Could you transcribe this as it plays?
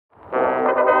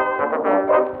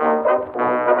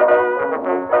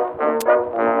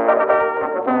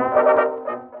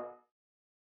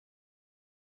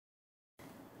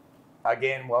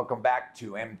Again, welcome back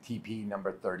to MTP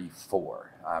number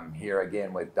 34. I'm here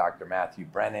again with Dr. Matthew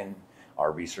Brennan,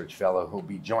 our research fellow, who'll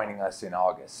be joining us in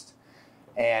August.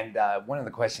 And one of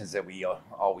the questions that we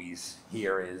always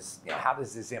hear is, how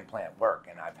does this implant work?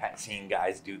 And I've seen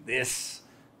guys do this,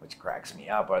 which cracks me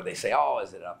up, or they say, oh,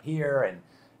 is it up here?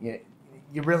 And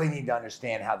you really need to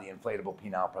understand how the inflatable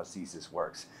penile prosthesis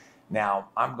works. Now,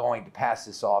 I'm going to pass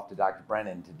this off to Dr.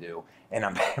 Brennan to do, and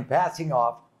I'm passing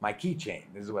off my keychain.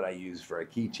 This is what I use for a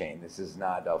keychain. This is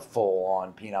not a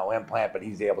full-on penile implant, but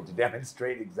he's able to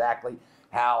demonstrate exactly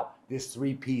how this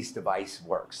three-piece device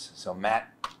works. So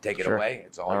Matt, take it away.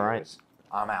 It's all yours.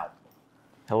 Right. I'm out.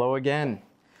 Hello again.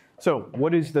 So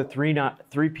what is the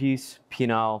three-piece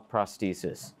penile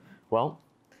prosthesis? Well,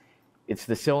 it's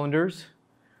the cylinders,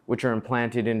 which are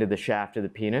implanted into the shaft of the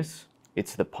penis.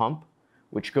 It's the pump,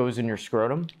 which goes in your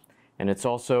scrotum, and it's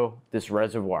also this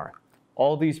reservoir.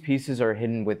 All these pieces are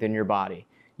hidden within your body.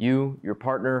 You, your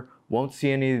partner, won't see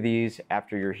any of these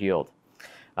after you're healed.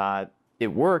 It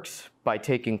works by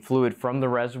taking fluid from the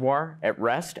reservoir. At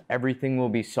rest, everything will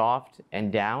be soft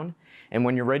and down, and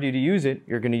when you're ready to use it,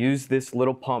 you're going to use this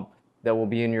little pump that will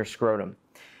be in your scrotum.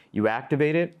 You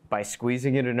activate it by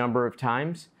squeezing it a number of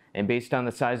times, and based on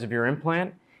the size of your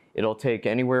implant, it'll take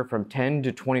anywhere from 10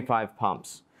 to 25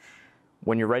 pumps.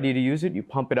 When you're ready to use it, you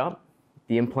pump it up,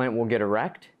 the implant will get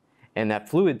erect, and that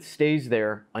fluid stays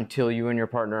there until you and your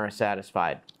partner are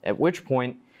satisfied, at which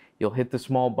point you'll hit the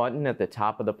small button at the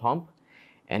top of the pump,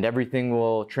 and everything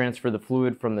will transfer the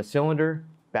fluid from the cylinder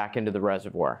back into the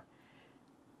reservoir.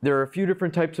 There are a few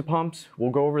different types of pumps.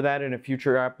 We'll go over that in a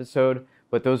future episode,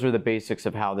 but those are the basics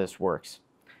of how this works.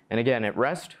 And again, at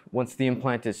rest, once the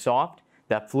implant is soft,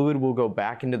 that fluid will go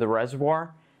back into the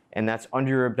reservoir, and that's under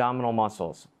your abdominal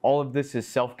muscles. All of this is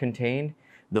self-contained.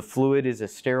 The fluid is a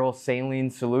sterile saline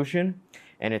solution,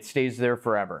 and it stays there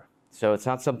forever. So it's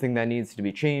not something that needs to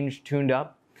be changed, tuned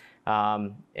up,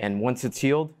 and once it's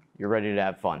healed, you're ready to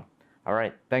have fun. All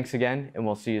right, thanks again, and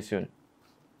we'll see you soon.